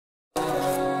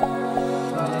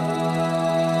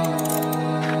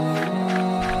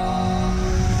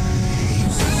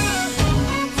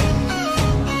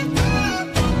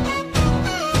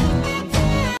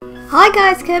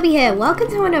Hi guys, Kirby here. Welcome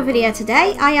to another video.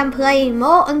 Today I am playing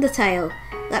more Undertale.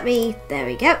 There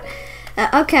we go.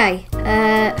 Okay,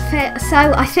 so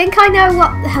I think I know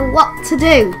what to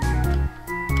do.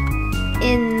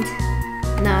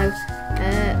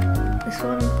 This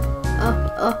one,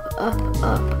 up.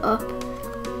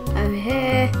 Over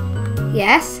here.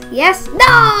 Yes,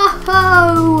 no!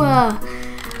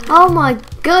 Oh my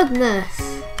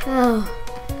goodness. Oh,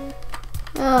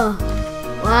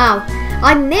 wow.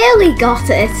 I nearly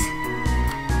got it.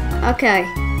 Okay.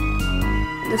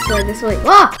 This way.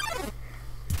 Whoa!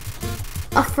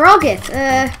 A frog it.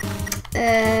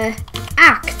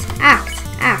 Act.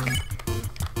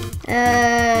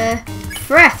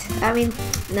 Fret. I mean,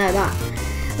 no, that.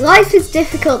 Life is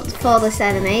difficult for this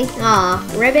enemy. Ah,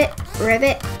 ribbit.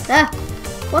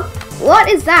 What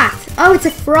is that? Oh, it's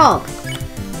a frog.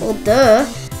 Well, duh.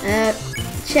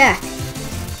 Check.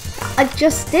 I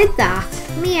just did that.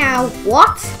 Meow.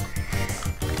 What?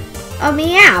 A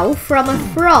meow from a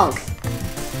frog.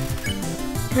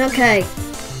 Okay.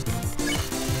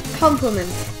 Compliment.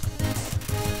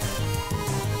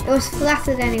 It was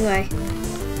flattered anyway.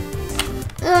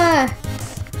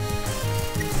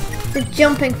 The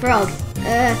jumping frog.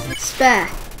 Spare.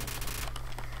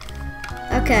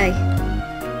 Okay.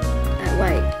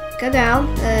 Wait. Go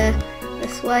down.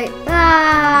 This way.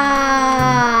 Ah!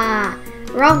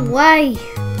 Wrong way.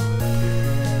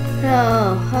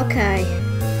 Oh, okay.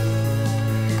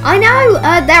 I know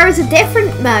there is a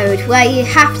different mode where you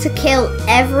have to kill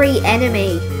every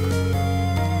enemy.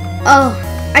 Oh,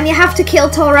 and you have to kill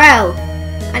Torel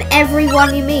and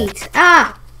everyone you meet.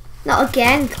 Ah, not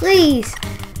again, please.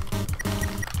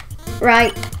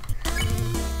 Right.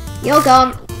 You're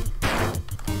gone.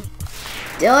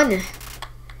 Done.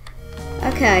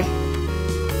 Okay.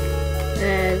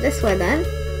 This way then.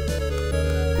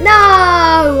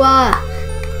 No!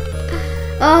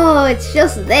 Oh, it's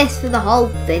just this for the whole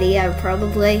video,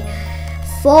 probably.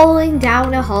 Falling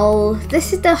down a hole.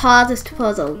 This is the hardest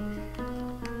puzzle.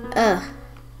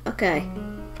 Okay.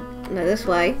 No, this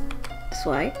way. This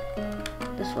way.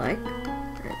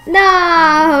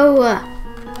 No!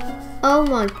 Oh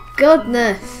my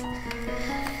goodness.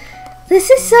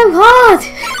 This is so hard!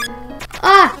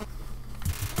 Ah!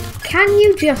 Can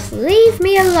you just leave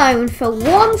me alone for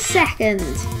 1 second?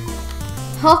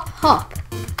 Hop.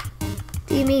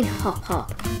 Do you mean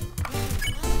hop?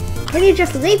 Can you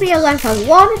just leave me alone for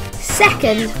 1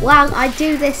 second while I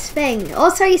do this thing?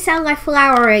 Also, you sound like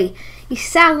Flowery.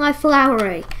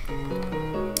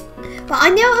 But I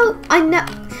know.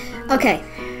 Okay.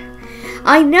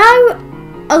 I know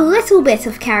a little bit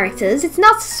of characters. It's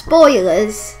not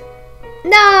spoilers.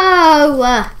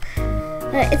 No!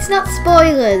 It's not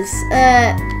spoilers.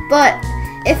 But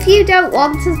if you don't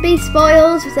want to be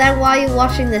spoiled, then why are you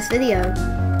watching this video?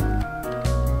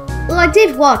 Well, I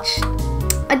did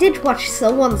watch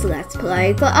someone's Let's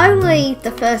Play, but only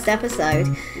the first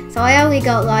episode. So I only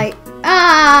got like,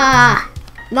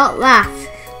 not that.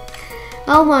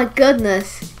 Oh my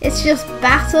goodness. It's just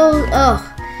battle. Ugh.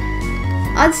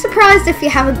 I'm surprised if you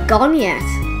haven't gone yet.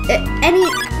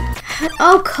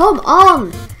 Oh, come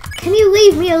on. Can you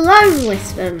leave me alone,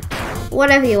 Wisdom?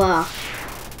 Whatever you are.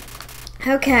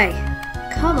 Okay.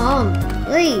 Come on,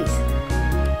 please.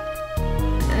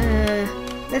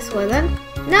 This way then.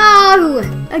 No!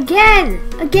 Again!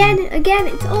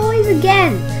 It's always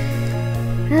again.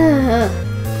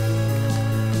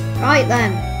 Right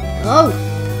then. Oh.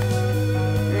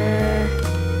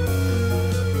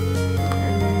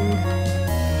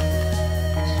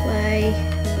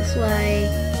 This way.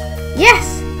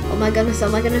 Yes! Oh my goodness.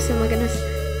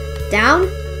 Down.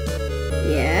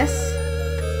 Yes.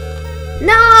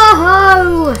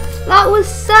 No! That was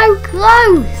so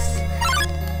close.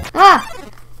 Ah!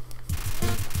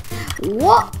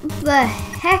 What the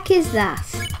heck is that?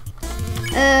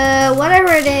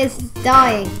 Whatever it is,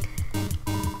 dying.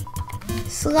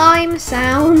 Slime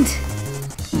sound.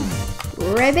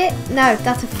 Ribbit? No,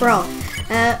 that's a frog.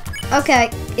 Okay,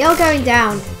 you're going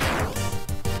down.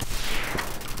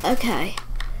 Okay.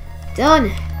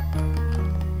 Done.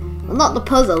 Well, not the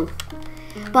puzzle.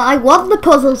 But I want the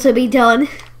puzzle to be done.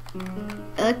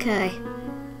 Okay.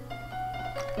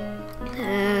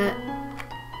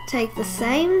 Take the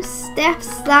same steps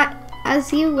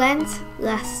as you went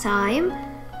last time.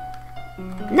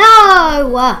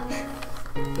 No!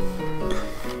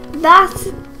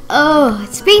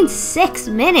 It's been 6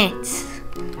 minutes.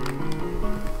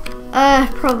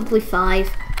 Probably 5.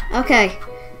 Okay.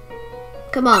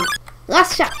 Come on.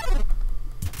 Last shot.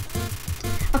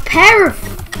 A pair of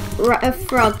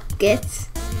froggets.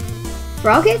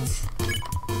 Froggets?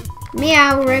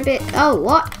 Meow, ribbit. Oh,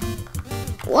 what?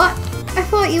 I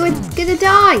thought you were gonna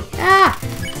die. Ah!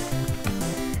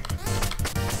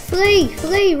 Flee!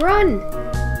 Flee! Run!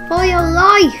 For your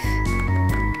life!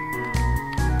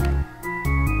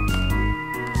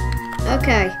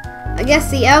 Okay. I guess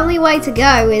the only way to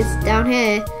go is down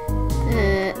here.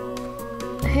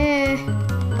 Here.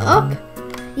 Up?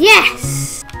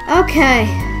 Yes! Okay.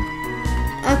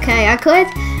 Okay, I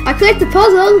cleared the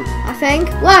puzzle, I think.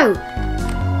 Whoa!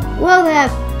 Well there,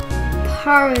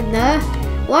 partner.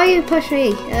 Why you push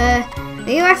me? Are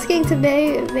you asking to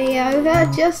move me over?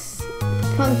 Just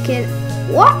pumpkin.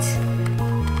 What?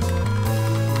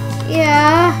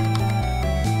 Yeah.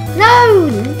 No!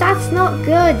 That's not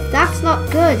good. That's not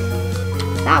good.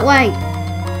 That way.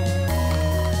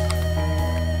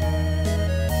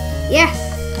 Yes.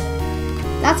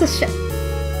 That's a shot.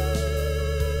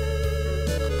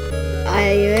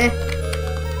 Are you here?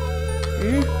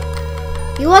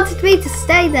 You wanted me to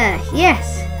stay there.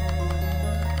 Yes.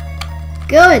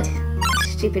 Good.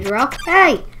 Stupid rock.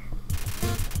 Hey.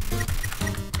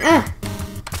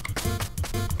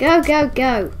 Go, go,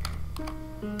 go.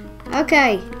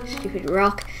 Okay. Stupid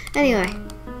rock. Anyway.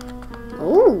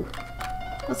 Ooh.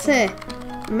 What's here?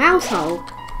 Mouse hole.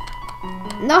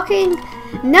 Knowing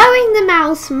the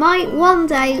mouse might one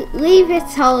day leave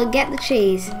its hole and get the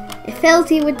cheese. It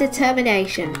fills you with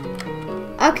determination.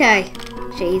 Okay.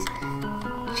 Cheese.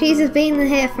 Cheese has been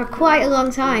here for quite a long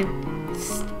time.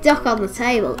 It's stuck on the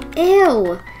table.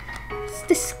 Ew. It's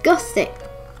disgusting.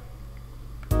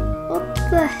 What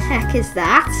the heck is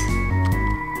that?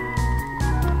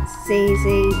 ZZ.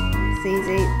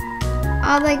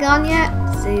 Are they gone yet?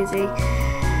 ZZ.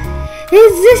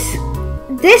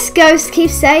 This ghost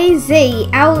keeps saying Z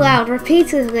out loud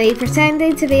repeatedly,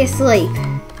 pretending to be asleep.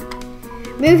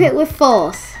 Move it with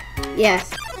force.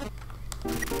 Yes.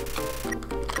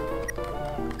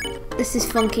 This is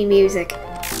funky music.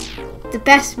 The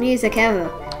best music ever.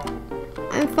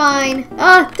 I'm fine.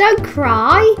 Oh, don't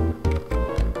cry.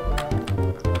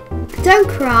 Don't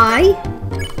cry.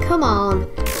 Come on.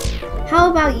 How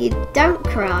about you don't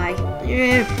cry?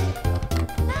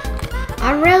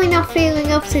 I'm really not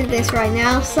feeling up to this right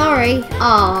now. Sorry.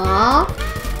 Aww.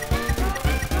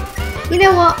 You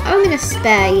know what? I'm gonna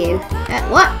spare you.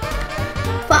 What?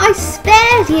 But I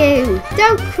spared you.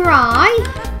 Don't cry.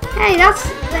 Hey,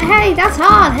 that's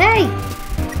hard. Hey.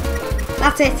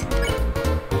 That's it.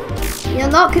 You're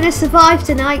not gonna survive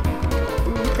tonight.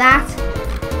 That.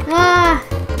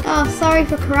 Oh, sorry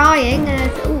for crying.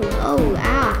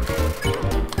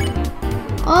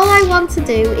 All I want to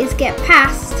do is get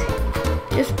past.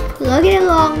 Just plug it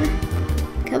along.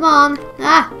 Come on.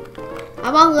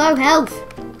 I'm on low health.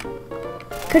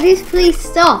 Could you please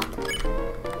stop?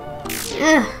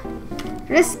 For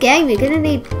this game, you're gonna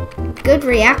need good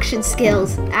reaction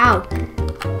skills. Ow.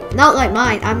 Not like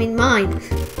mine. I mean mine.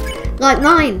 Like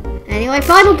mine. Anyway,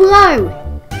 final blow.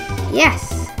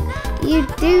 Yes. You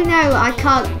do know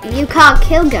you can't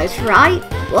kill ghosts, right?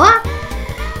 What?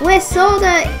 We're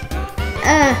sorta,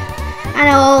 I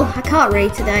know, I can't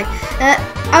read today.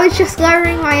 I was just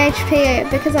lowering my HP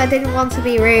because I didn't want to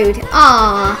be rude.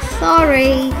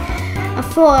 Sorry. I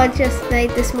thought I just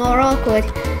made this more awkward.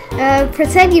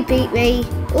 Pretend you beat me.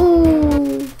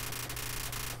 Ooh.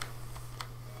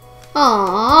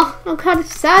 I'm kind of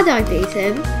sad I beat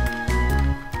him.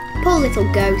 Poor little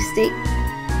ghosty.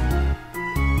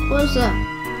 What's that?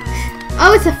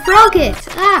 Oh, it's a frogget!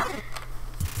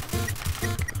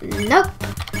 Nope.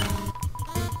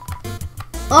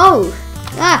 Oh!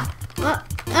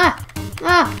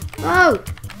 Oh!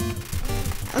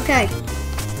 Okay.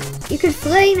 You can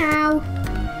flee now.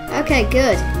 Okay,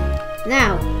 good.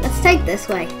 Now, let's take this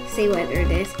way. See whether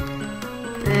it is.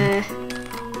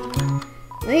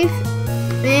 Leave?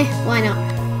 Why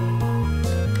not?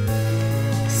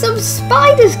 Some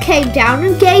spiders came down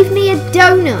and gave me a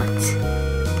donut.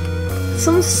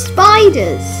 Some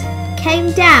spiders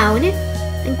came down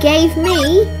and gave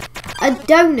me a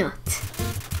donut.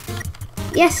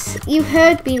 Yes, you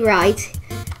heard me right.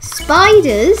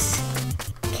 Spiders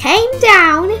came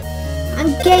down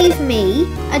and gave me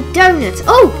a donut.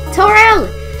 Oh, Torel!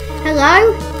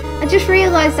 Hello? I just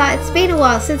realised that it's been a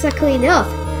while since I cleaned up.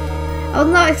 I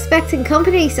was not expecting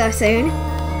company so soon.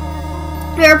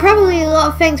 There are probably a lot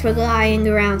of things lying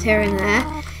around here and there.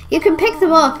 You can pick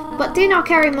them up, but do not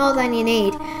carry more than you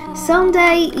need.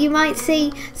 Someday you might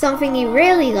see something you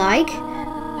really like,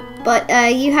 but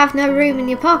you have no room in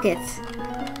your pockets.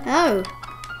 Oh.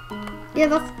 Yeah,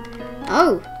 that's...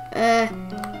 Oh.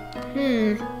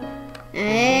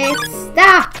 It's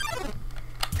that.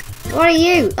 What are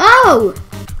you? Oh!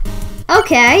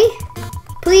 Okay.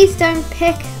 Please don't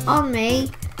pick on me.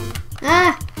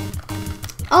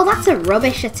 Oh, that's a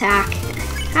rubbish attack.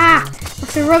 Ah,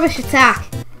 that's a rubbish attack.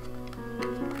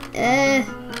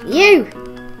 You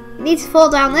need to fall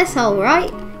down this hole,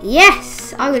 right?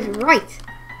 Yes, I was right.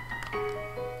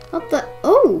 What the?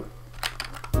 Oh,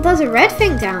 there's a red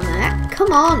thing down there.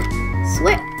 Come on,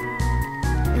 switch.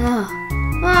 Ugh.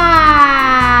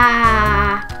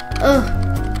 Ah. Ugh.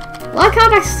 Why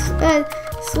can't I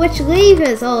switch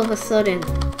levers all of a sudden?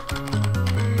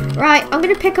 Right, I'm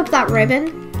gonna pick up that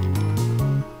ribbon.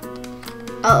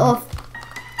 Oh,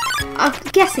 I'm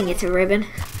guessing it's a ribbon.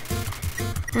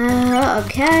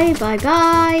 Okay,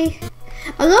 bye-bye.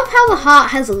 I love how the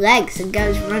heart has legs and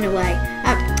goes runs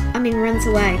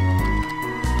away.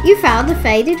 You found the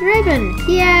faded ribbon.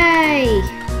 Yay!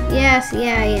 Yes,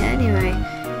 yeah, anyway.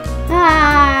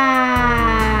 Ah!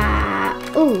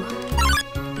 Ooh.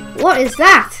 What is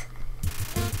that?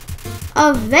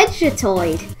 A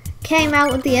Vegetoid came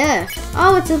out of the earth.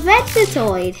 Oh, it's a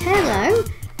Vegetoid. Hello.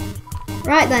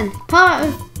 Right then, part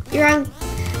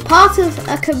of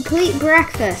a complete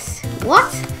breakfast.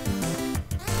 What?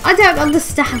 I don't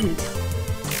understand.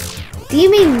 Do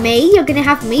you mean me? You're gonna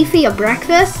have me for your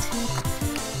breakfast?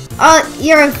 Oh,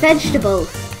 you're a vegetable.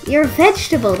 You're a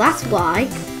vegetable, that's why.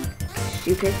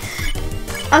 Stupid.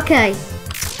 Okay.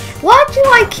 Why do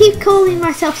I keep calling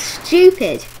myself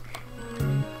stupid?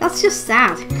 That's just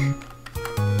sad.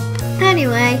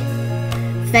 Anyway.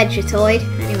 Vegetoid.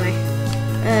 Anyway.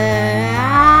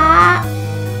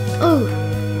 Oh.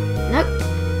 Nope.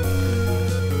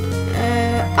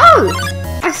 Oh!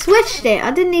 I switched it.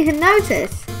 I didn't even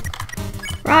notice.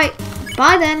 Right.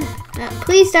 Bye then.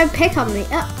 Please don't pick on me.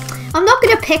 I'm not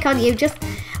going to pick on you.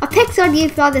 I picked on you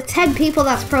for the 10 people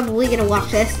that's probably going to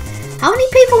watch this. How many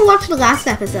people watched the last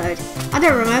episode? I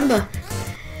don't remember.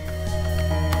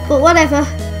 But whatever.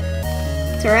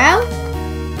 Terrell?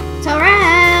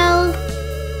 Terrell!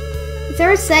 Is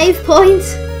there a save point?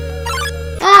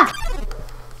 Ah!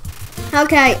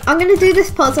 Okay, I'm going to do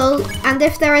this puzzle, and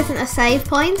if there isn't a save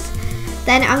point,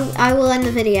 then I will end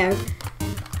the video.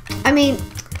 I mean,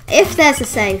 if there's a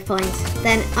save point,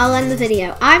 then I'll end the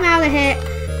video. I'm out of here.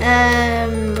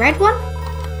 Red one?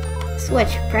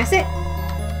 Switch, press it.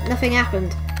 Nothing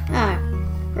happened. Oh,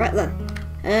 right then.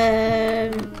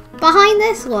 Behind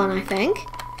this one, I think.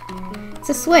 It's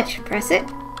a switch, press it.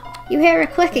 You hear a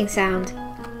clicking sound.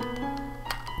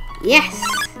 Yes!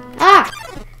 Ah!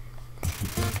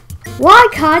 Why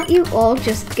can't you all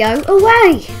just go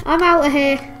away? I'm out of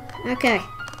here. Okay.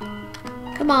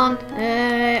 Come on.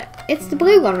 It's the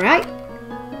blue one, right?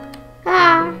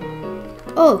 Ah.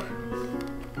 Oh.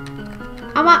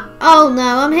 Oh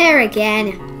no, I'm here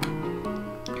again.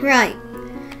 Right.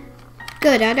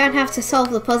 Good, I don't have to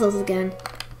solve the puzzles again.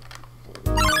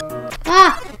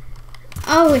 Ah!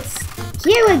 Oh, it's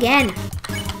you again.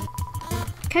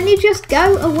 Can you just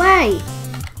go away?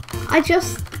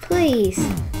 Please.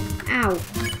 Ow.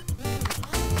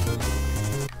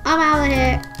 I'm out of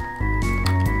here.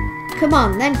 Come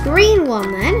on, then green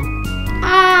one then.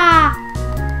 Ah!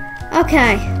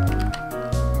 Okay.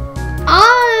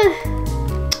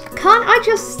 Can't I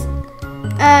just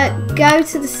go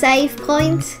to the save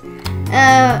point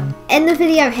in the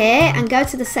video here and go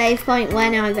to the save point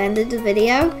when I've ended the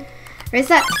video? Or is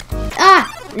that... Ah!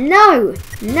 No!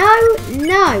 No!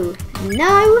 No!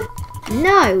 No!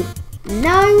 No!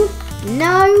 No!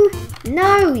 No!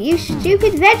 No! You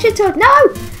stupid Vegetoid!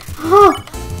 No! Oh!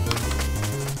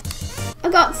 I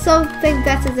got something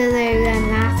better to do than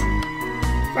that.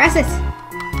 Press it!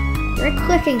 You're a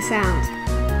clicking sound.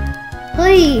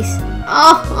 Please!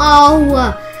 Oh!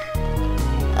 Oh!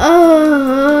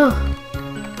 Oh!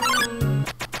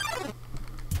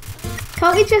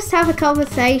 Can't we just have a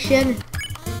conversation?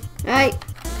 Right,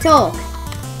 talk.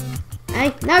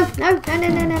 Hey, no!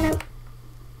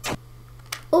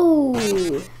 Oh!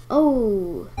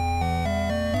 Oh!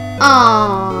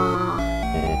 Ah!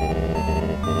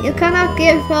 You cannot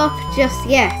give up just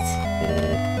yet.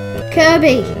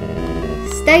 Kirby,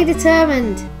 stay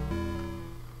determined.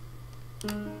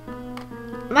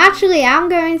 I'm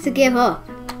going to give up.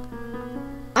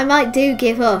 I might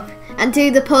give up and do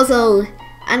the puzzle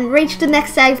and reach the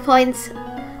next save point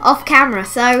off camera.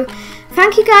 So,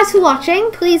 thank you guys for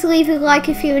watching. Please leave a like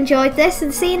if you enjoyed this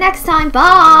and see you next time.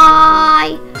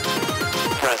 Bye!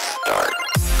 Press start.